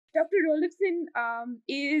Dr. Rolifson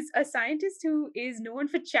is a scientist who is known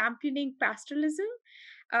for championing pastoralism,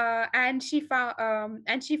 and she found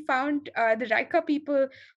the Raika people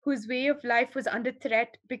whose way of life was under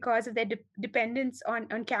threat because of their dependence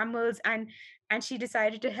on camels, and she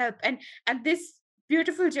decided to help. And this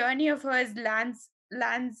beautiful journey of hers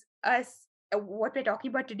lands us what we're talking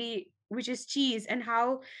about today, which is cheese, and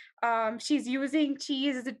how she's using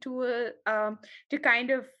cheese as a tool to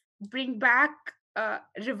kind of bring back uh,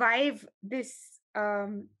 revive this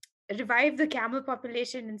revive the camel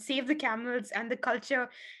population and save the camels and the culture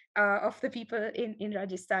of the people in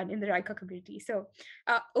Rajasthan in the Raika community. So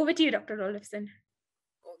over to you, Dr. Rolifson.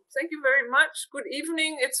 Thank you very much. Good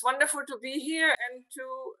evening. It's wonderful to be here and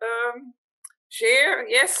to share,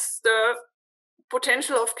 yes, the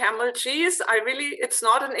potential of camel cheese. It's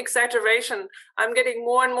not an exaggeration. I'm getting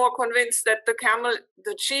more and more convinced that the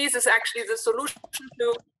cheese is actually the solution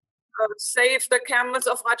to save the camels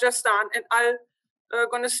of Rajasthan. And I'm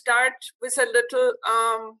going to start with a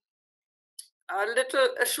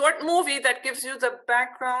short movie that gives you the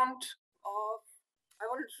background of. I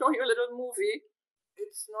want to show you a little movie.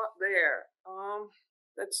 It's not there.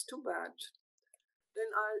 That's too bad. Then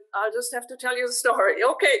I'll just have to tell you the story.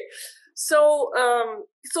 Okay. So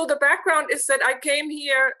the background is that I came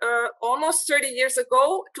here almost 30 years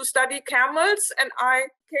ago to study camels, and I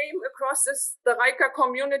came across the Raika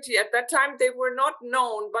community. At that time, they were not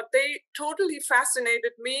known, but they totally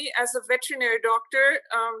fascinated me as a veterinary doctor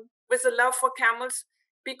with a love for camels,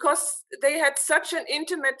 because they had such an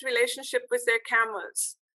intimate relationship with their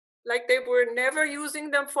camels. Like, they were never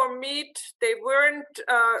using them for meat. They weren't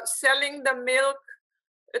selling the milk.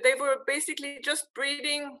 They were basically just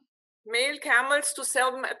breeding male camels to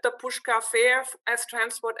sell them at the Pushkar fair as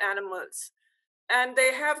transport animals. And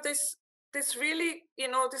they have this really,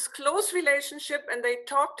 this close relationship, and they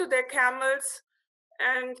talk to their camels,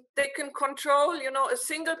 and they can control, a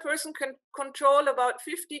single person can control about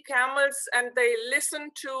 50 camels, and they listen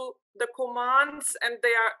to the commands, and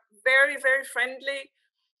they are very, very friendly.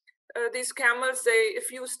 These camels,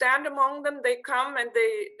 if you stand among them, they come and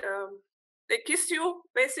they kiss you,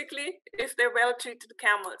 basically, if they're well-treated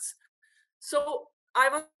camels. So I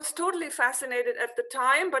was totally fascinated at the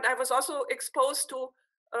time, but I was also exposed to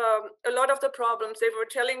a lot of the problems. They were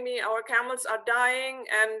telling me our camels are dying,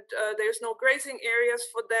 and there's no grazing areas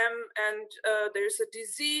for them, and there's a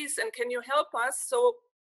disease, and can you help us? So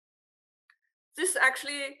this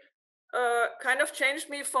actually kind of changed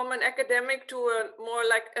me from an academic to more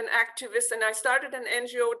like an activist, and I started an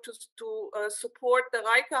NGO to support the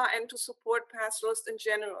Raika and to support pastoralists in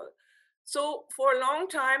general. So for a long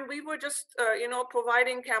time, we were just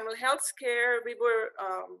providing camel health care. We were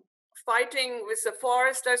fighting with the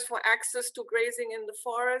foresters for access to grazing in the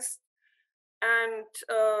forest, and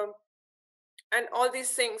all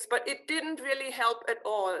these things, but it didn't really help at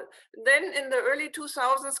all. Then in the early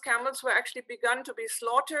 2000s, camels were actually begun to be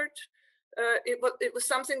slaughtered. It was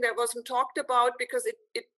something that wasn't talked about because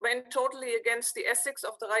it went totally against the ethics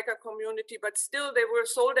of the Raika community, but still they were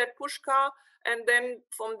sold at Pushkar, and then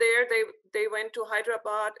from there they went to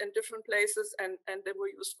Hyderabad and different places, and they were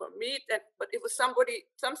used for meat, but it was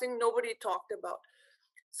something nobody talked about.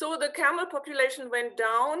 So the camel population went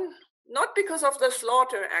down, not because of the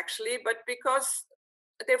slaughter actually, but because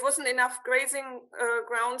there wasn't enough grazing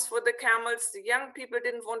grounds for the camels. The young people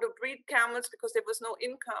didn't want to breed camels because there was no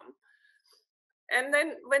income. And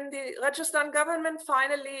then when the Rajasthan government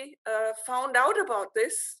finally found out about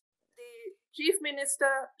this, the chief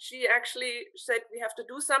minister, she actually said, we have to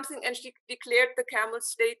do something, and she declared the camel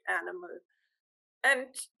state animal. And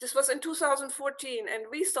this was in 2014, and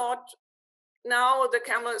we thought, now the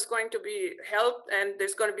camel is going to be helped, and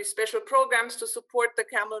there's going to be special programs to support the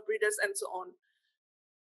camel breeders and so on.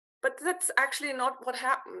 But that's actually not what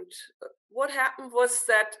happened. What happened was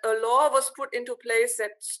that a law was put into place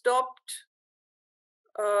that stopped,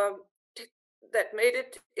 that made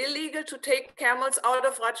it illegal to take camels out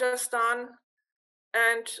of Rajasthan,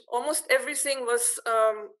 and almost everything was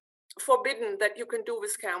forbidden that you can do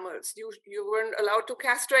with camels. You weren't allowed to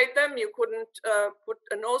castrate them. You couldn't put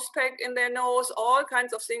a nose peg in their nose. All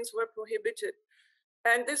kinds of things were prohibited.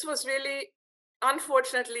 And this was really,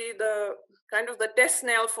 unfortunately, the kind of the death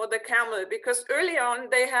knell for the camel, because early on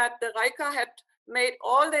the Raika had made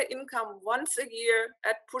all their income once a year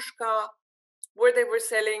at Pushkar, where they were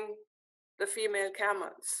selling the female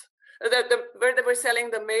camels. Where they were selling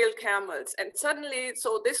the male camels. And suddenly,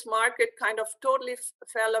 so this market kind of totally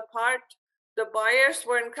fell apart. The buyers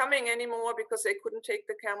weren't coming anymore because they couldn't take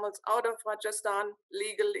the camels out of Rajasthan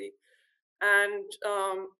legally. And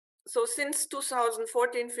so since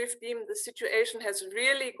 2014-15, the situation has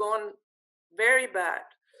really gone very bad.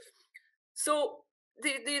 So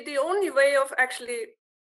the only way of actually,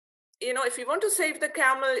 if you want to save the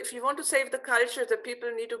camel, if you want to save the culture, the people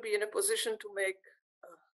need to be in a position to make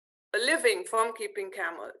a living from keeping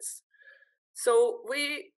camels. So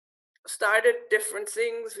we started different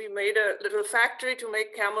things. We made a little factory to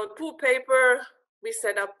make camel poo paper. We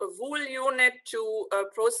set up a wool unit to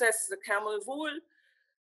process the camel wool.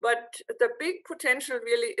 But the big potential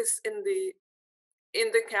really is in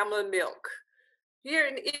the camel milk. Here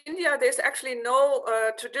in India, there's actually no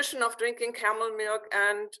tradition of drinking camel milk.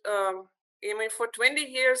 And I mean, for 20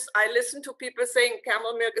 years, I listened to people saying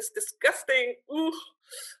camel milk is disgusting. Ooh,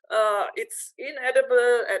 it's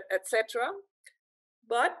inedible, etc.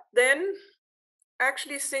 But then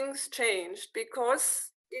actually things changed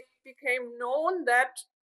because it became known that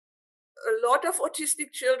a lot of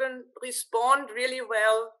autistic children respond really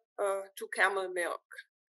well to camel milk.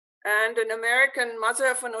 And an American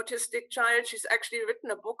mother of an autistic child, she's actually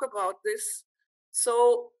written a book about this.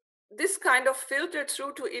 So this kind of filtered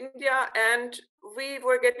through to India, and we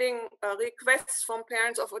were getting requests from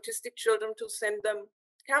parents of autistic children to send them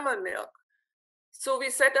camel milk. So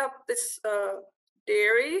we set up this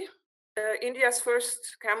dairy, India's first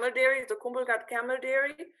camel dairy, the Kumbhalghat camel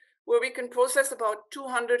dairy, where we can process about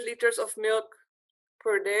 200 liters of milk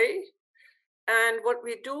per day. And what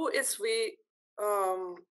we do is we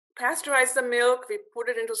pasteurize the milk, we put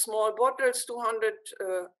it into small bottles, 200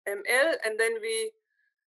 ml, and then we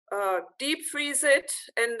deep freeze it,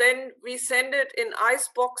 and then we send it in ice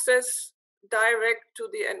boxes direct to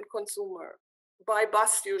the end consumer by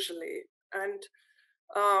bus usually. And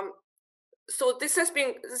so this has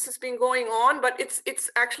been going on, but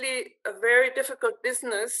it's actually a very difficult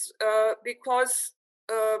business because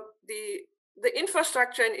the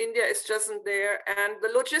infrastructure in India is just not there, and the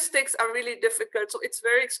logistics are really difficult. So it's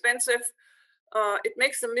very expensive. It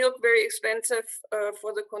makes the milk very expensive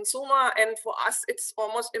for the consumer, and for us, it's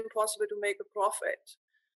almost impossible to make a profit.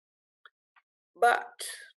 But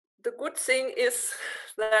the good thing is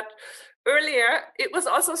that earlier it was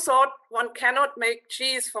also thought one cannot make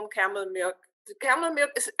cheese from camel milk. The camel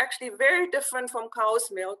milk is actually very different from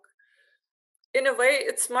cow's milk. In a way,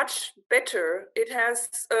 it's much better. It has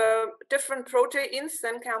different proteins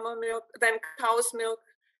than camel milk, than cow's milk.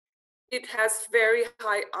 It has very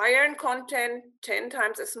high iron content, 10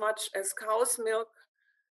 times as much as cow's milk.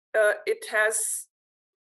 It has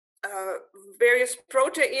various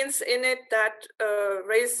proteins in it that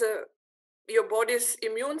raise your body's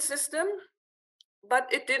immune system, but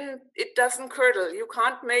it doesn't curdle. You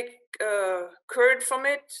can't make curd from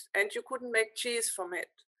it, and you couldn't make cheese from it.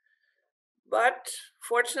 But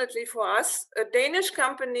fortunately for us, a Danish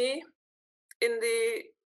company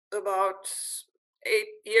about 8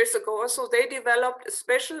 years ago or so, they developed a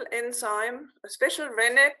special enzyme, a special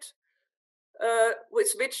rennet,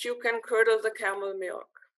 with which you can curdle the camel milk.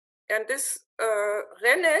 And this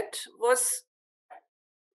rennet was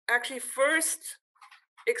actually first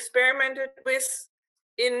experimented with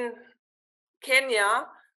in Kenya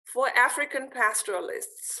for African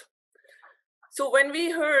pastoralists. So when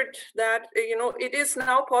we heard that it is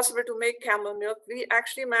now possible to make camel milk, we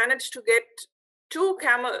actually managed to get two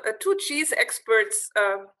cheese experts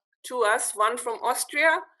to us, one from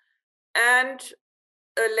Austria and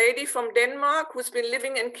a lady from Denmark who's been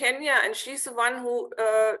living in Kenya, and she's the one who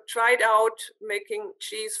tried out making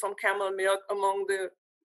cheese from camel milk among the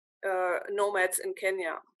nomads in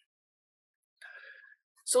Kenya.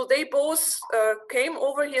 So they both came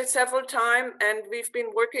over here several times, and we've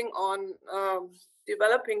been working on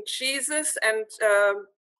developing cheeses, and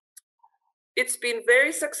it's been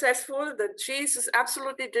very successful. The cheese is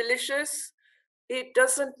absolutely delicious. It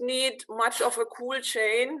doesn't need much of a cool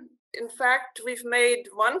chain. In fact, we've made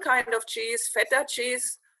one kind of cheese, feta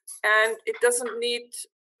cheese, and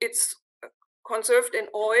it's conserved in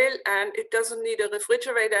oil, and it doesn't need a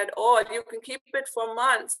refrigerator at all. You can keep it for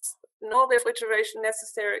months, no refrigeration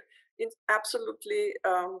necessary. It's absolutely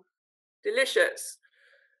delicious.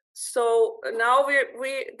 So now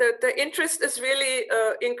the interest is really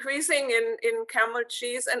increasing in camel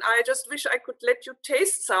cheese, and I just wish I could let you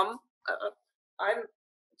taste some. I'm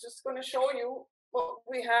just going to show you what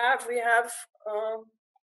we have. We have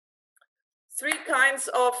 3 kinds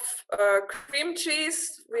of cream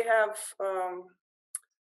cheese. We have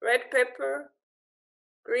red pepper,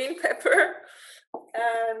 green pepper,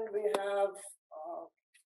 and we have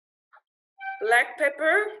black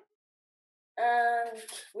pepper, and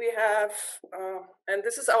we have, and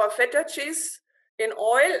this is our feta cheese in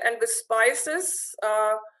oil and with spices,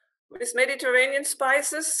 with Mediterranean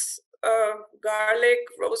spices, garlic,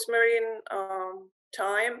 rosemary,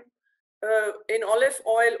 thyme, in olive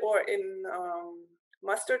oil or in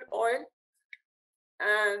mustard oil.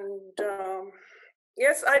 And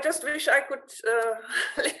yes, I just wish I could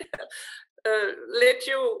let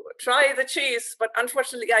you try the cheese, but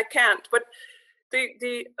unfortunately I can't. But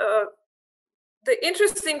the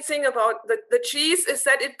interesting thing about the cheese is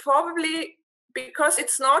that it probably, because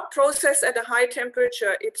it's not processed at a high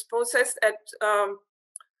temperature, it's processed at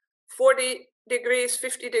 40 degrees,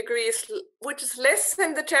 50 degrees, which is less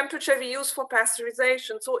than the temperature we use for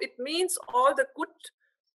pasteurization. So it means all the good,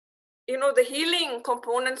 the healing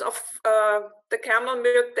components of the camel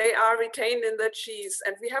milk, they are retained in the cheese.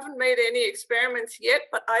 And we haven't made any experiments yet,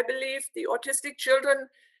 but I believe the autistic children,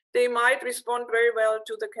 they might respond very well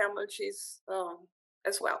to the camel cheese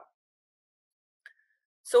as well.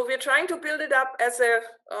 So we're trying to build it up as a,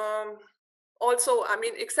 also, I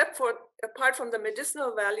mean, apart from the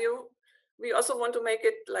medicinal value, we also want to make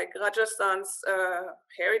it like Rajasthan's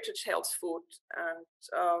heritage health food. And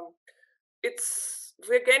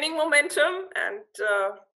we're gaining momentum, and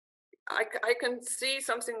I can see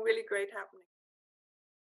something really great happening.